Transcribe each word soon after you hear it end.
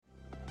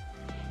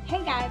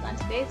Hey guys, on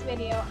today's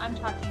video, I'm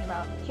talking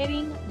about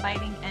hitting,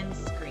 biting, and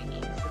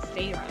screaming, so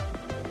stay around.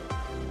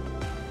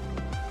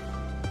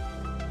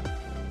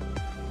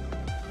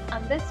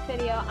 On this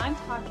video, I'm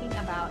talking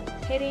about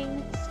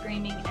hitting,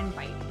 screaming, and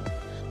biting.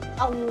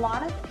 A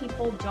lot of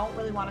people don't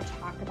really want to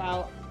talk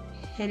about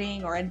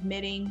hitting or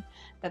admitting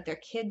that their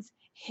kids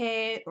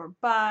hit or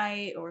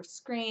bite or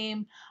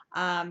scream,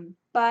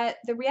 but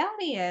the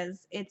reality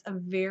is it's a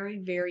very,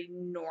 very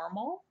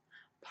normal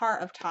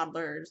part of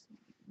toddlers'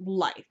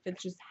 life.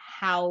 It's just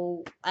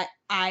how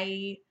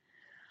I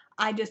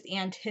just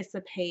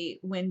anticipate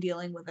when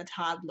dealing with a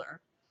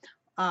toddler,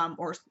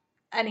 or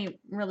any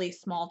really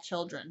small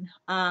children,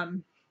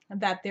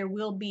 that there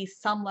will be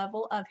some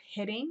level of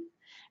hitting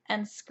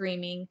and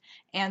screaming.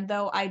 And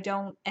though I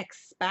don't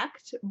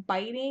expect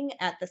biting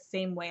at the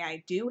same way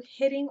I do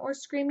hitting or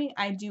screaming,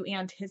 I do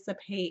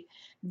anticipate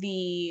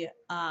the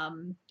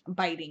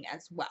biting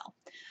as well.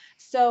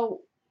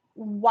 So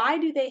why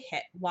do they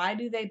hit? Why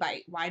do they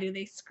bite? Why do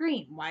they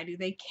scream? Why do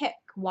they kick?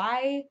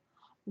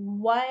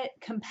 What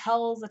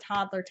compels a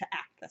toddler to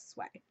act this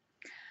way?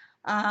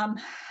 Um,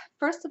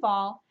 First of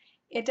all,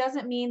 it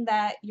doesn't mean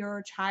that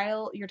your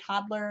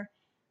toddler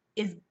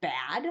is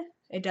bad.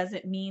 It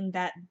doesn't mean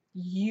that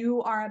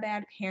you are a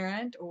bad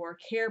parent or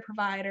care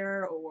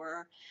provider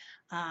or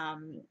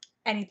um,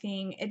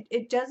 anything.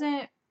 It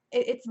doesn't,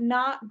 it's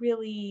not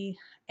really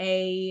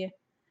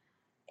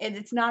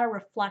it's not a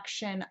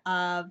reflection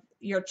of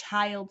your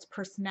child's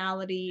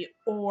personality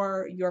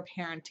or your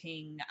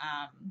parenting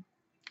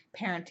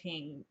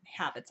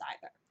habits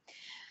either.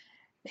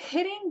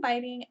 Hitting,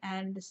 biting,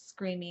 and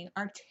screaming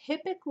are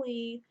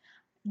typically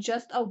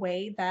just a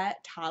way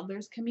that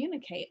toddlers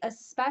communicate,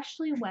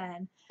 especially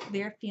when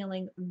they're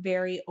feeling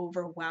very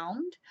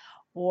overwhelmed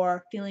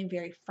or feeling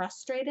very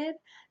frustrated.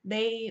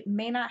 They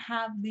may not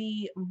have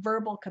the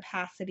verbal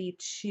capacity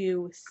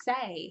to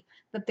say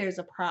that there's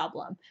a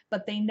problem,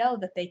 but they know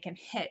that they can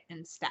hit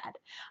instead.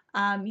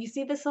 You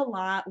see this a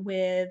lot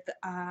with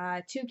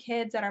two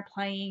kids that are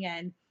playing,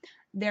 and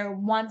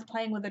one's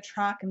playing with a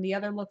truck and the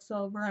other looks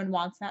over and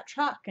wants that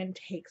truck and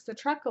takes the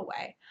truck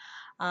away.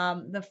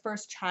 The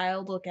first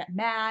child will get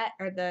mad,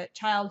 or the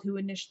child who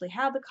initially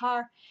had the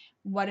car,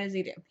 what does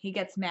he do? He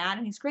gets mad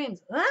and he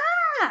screams,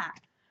 "Ah!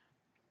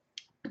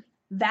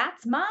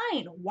 That's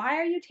mine. Why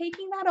are you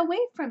taking that away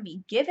from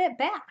me? Give it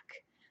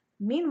back."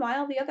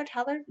 Meanwhile, the other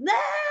toddler,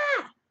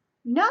 "Ah!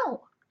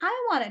 No,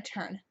 I want to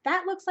turn.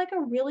 That looks like a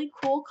really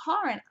cool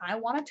car and I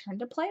want to turn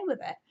to play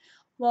with it."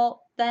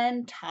 Well,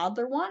 then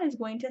toddler one is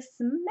going to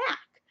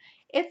smack.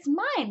 "It's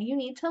mine. You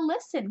need to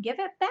listen. Give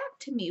it back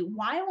to me.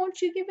 Why won't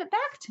you give it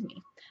back to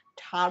me?"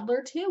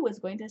 Toddler two is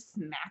going to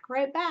smack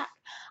right back.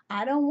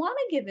 "I don't want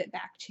to give it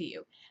back to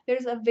you."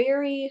 There's a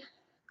very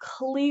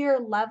clear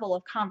level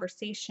of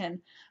conversation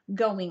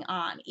going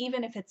on,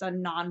 even if it's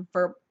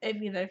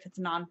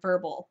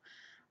nonverbal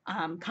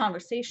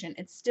conversation.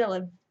 It's still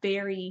a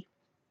very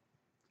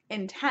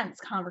intense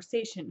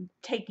conversation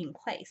taking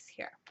place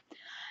here.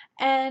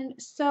 And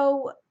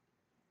so,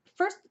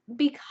 first,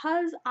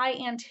 because I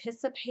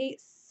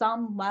anticipate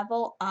some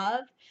level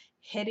of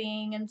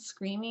hitting and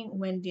screaming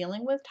when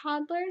dealing with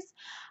toddlers,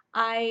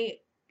 I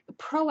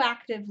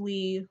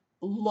proactively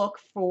look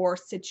for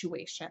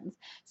situations.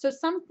 So,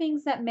 some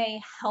things that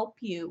may help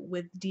you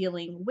with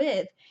dealing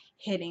with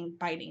hitting,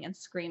 biting, and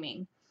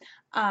screaming.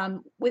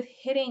 With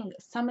hitting,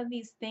 some of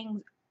these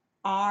things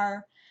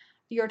are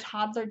your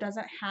toddler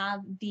doesn't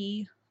have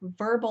the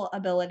verbal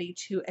ability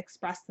to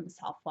express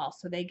themselves well,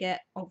 so they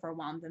get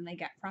overwhelmed and they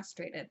get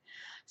frustrated.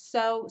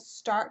 So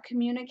start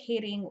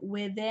communicating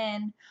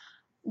within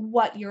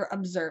what you're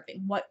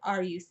observing. What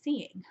are you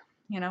seeing?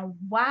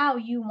 Wow,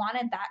 you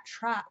wanted that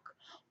truck.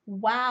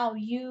 Wow,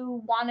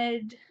 you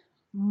wanted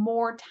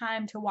more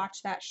time to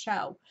watch that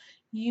show.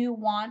 You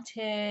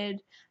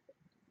wanted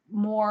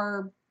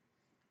more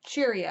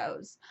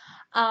Cheerios.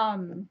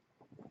 Um,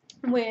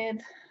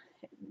 with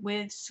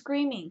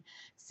screaming,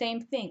 same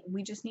thing.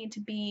 We just need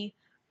to be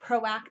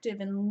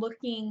proactive in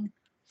looking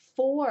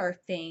for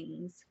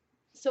things.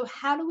 So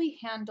how do we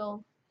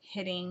handle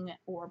hitting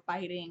or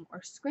biting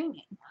or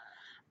screaming?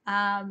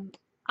 Um,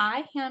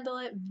 I handle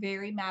it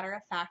very matter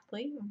of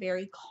factly,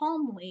 very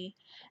calmly,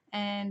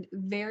 and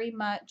very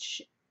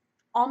much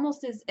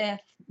almost as if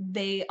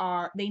they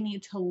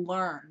need to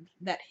learn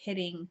that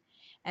hitting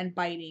and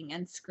biting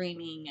and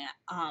screaming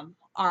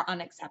are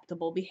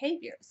unacceptable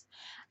behaviors.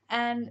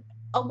 And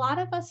a lot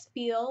of us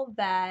feel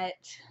that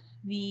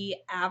the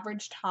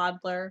average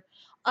toddler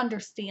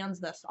understands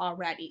this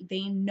already.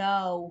 They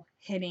know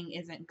hitting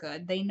isn't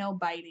good. They know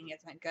biting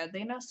isn't good.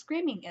 They know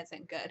screaming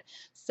isn't good.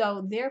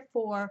 So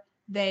therefore,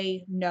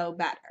 they know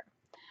better.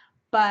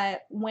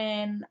 But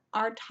when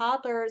our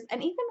toddlers,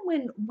 and even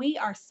when we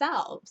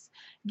ourselves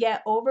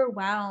get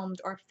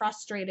overwhelmed or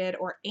frustrated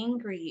or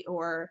angry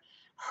or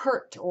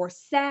hurt or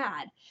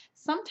sad,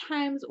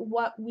 sometimes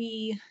what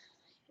we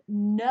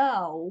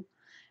know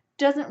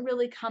doesn't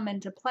really come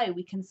into play.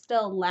 We can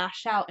still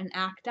lash out and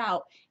act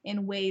out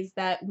in ways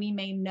that we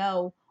may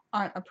know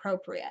aren't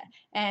appropriate.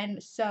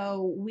 And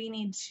so we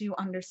need to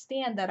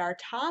understand that our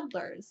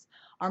toddlers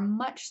are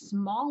much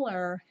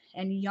smaller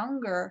and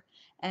younger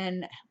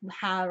and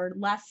are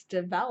less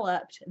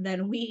developed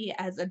than we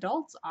as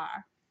adults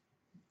are.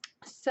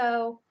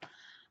 So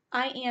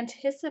I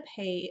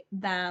anticipate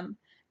them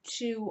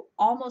to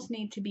almost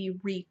need to be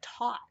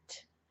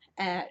retaught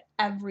at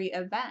every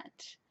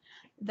event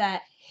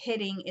that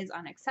hitting is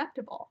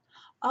unacceptable.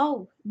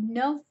 Oh,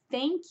 no,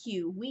 thank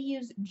you. We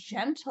use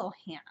gentle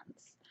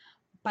hands.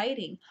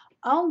 Biting.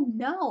 Oh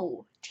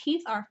no,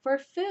 teeth are for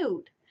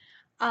food.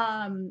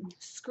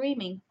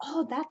 Screaming.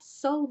 Oh, that's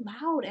so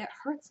loud. It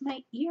hurts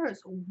my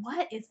ears.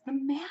 What is the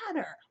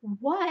matter?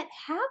 What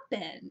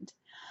happened?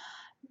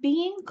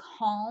 Being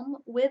calm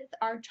with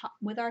our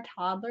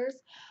toddlers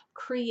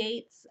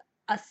creates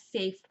a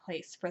safe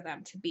place for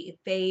them to be.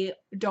 They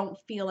don't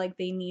feel like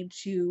they need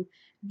to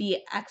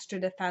be extra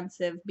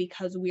defensive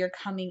because we are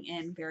coming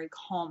in very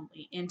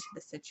calmly into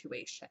the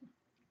situation.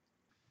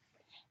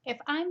 If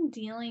I'm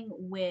dealing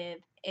with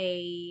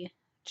a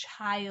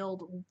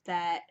child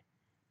that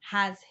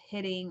has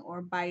hitting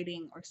or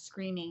biting or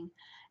screaming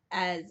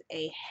as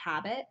a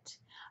habit,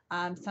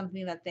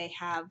 something that they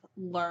have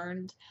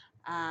learned,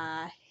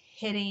 uh,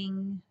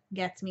 hitting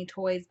gets me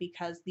toys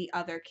because the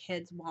other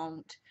kids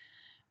won't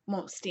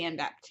stand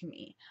up to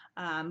me.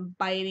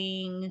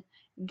 Biting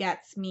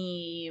gets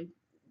me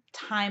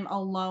time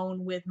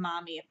alone with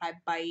mommy if I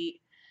bite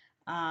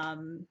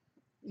um,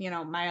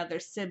 my other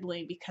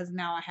sibling because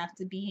now I have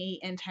to be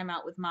in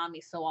timeout with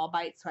mommy, so I'll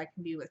bite so I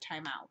can be with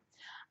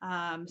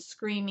timeout.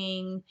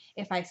 Screaming,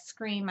 if I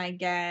scream, I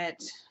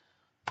get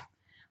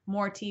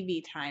more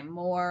TV time,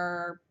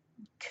 more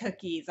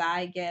cookies,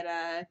 I get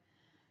a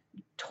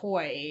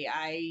toy.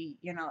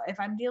 If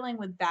I'm dealing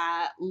with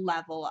that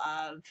level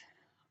of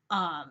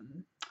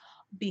um,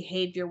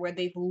 behavior where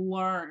they've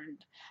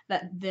learned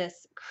that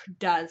this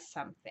does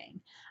something.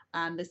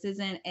 This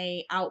isn't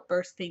a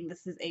outburst thing.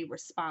 This is a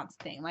response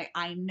thing. Like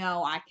I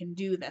know I can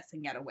do this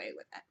and get away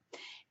with it.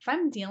 If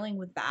I'm dealing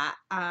with that,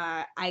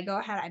 I go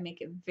ahead. I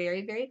make it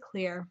very, very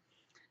clear.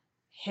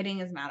 Hitting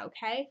is not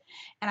okay,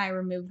 and I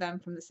remove them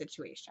from the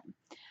situation.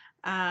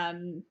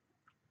 Um,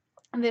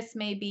 this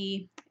may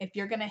be if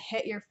you're gonna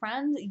hit your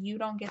friends, you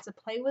don't get to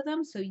play with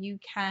them, so you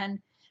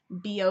can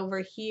be over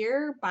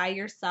here by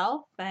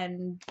yourself,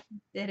 and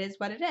it is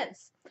what it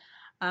is.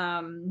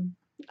 Um,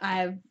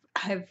 I've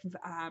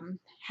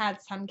had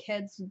some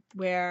kids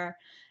where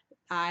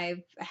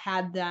I've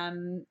had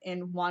them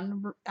in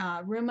one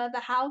room of the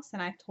house,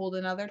 and I've told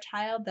another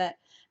child that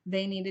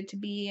they needed to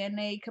be in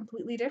a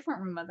completely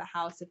different room of the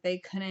house if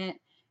they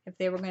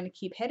were going to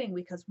keep hitting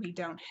because we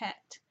don't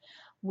hit.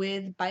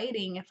 With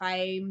biting, if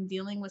I'm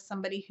dealing with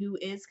somebody who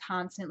is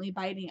constantly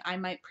biting, I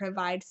might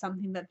provide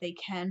something that they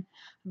can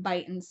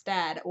bite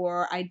instead,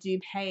 or I do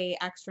pay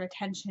extra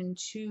attention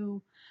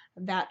to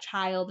that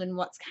child and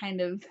what's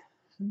kind of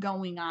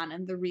going on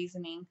and the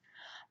reasoning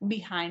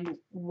behind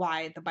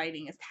why the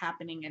biting is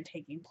happening and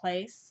taking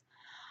place.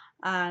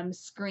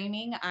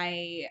 Screaming,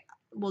 I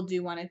will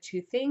do one of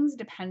two things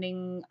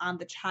depending on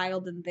the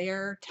child and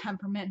their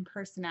temperament and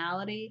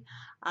personality.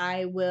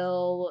 I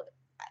will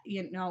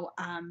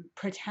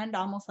pretend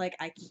almost like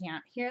I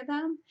can't hear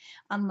them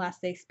unless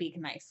they speak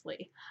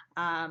nicely.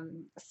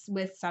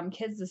 With some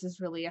kids, this is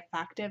really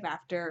effective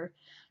after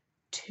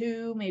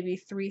two, maybe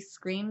three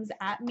screams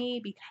at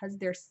me because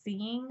they're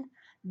seeing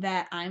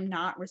that I'm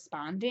not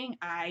responding.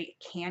 I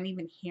can't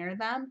even hear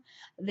them.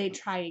 They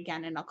try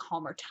again in a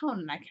calmer tone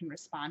and I can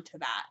respond to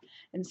that.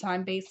 And so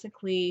I'm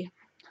basically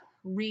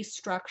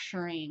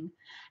restructuring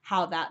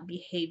how that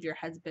behavior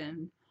has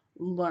been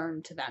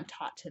learned to them,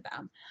 taught to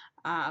them.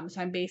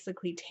 So I'm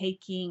basically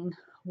taking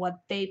what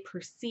they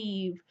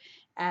perceive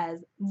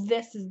as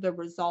this is the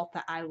result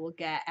that I will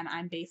get, and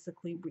I'm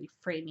basically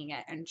reframing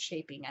it and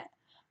shaping it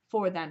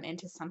for them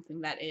into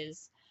something that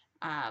is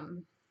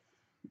um,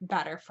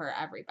 better for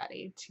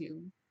everybody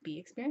to be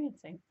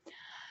experiencing.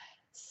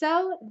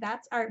 So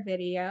that's our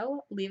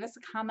video. Leave us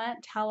a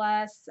comment. Tell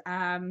us,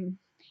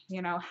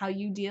 how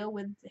you deal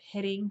with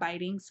hitting,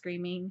 biting,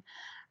 screaming.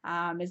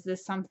 Is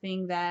this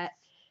something that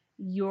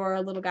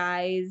your little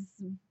guys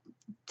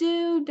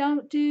do,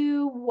 don't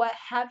do? What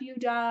have you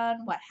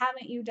done? What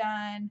haven't you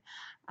done?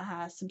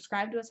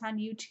 Subscribe to us on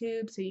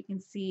YouTube so you can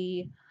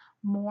see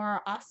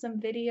more awesome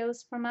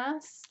videos from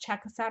us.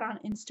 Check us out on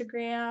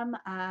Instagram.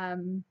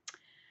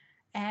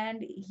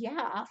 And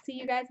yeah, I'll see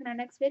you guys in our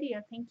next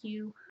video. Thank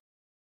you.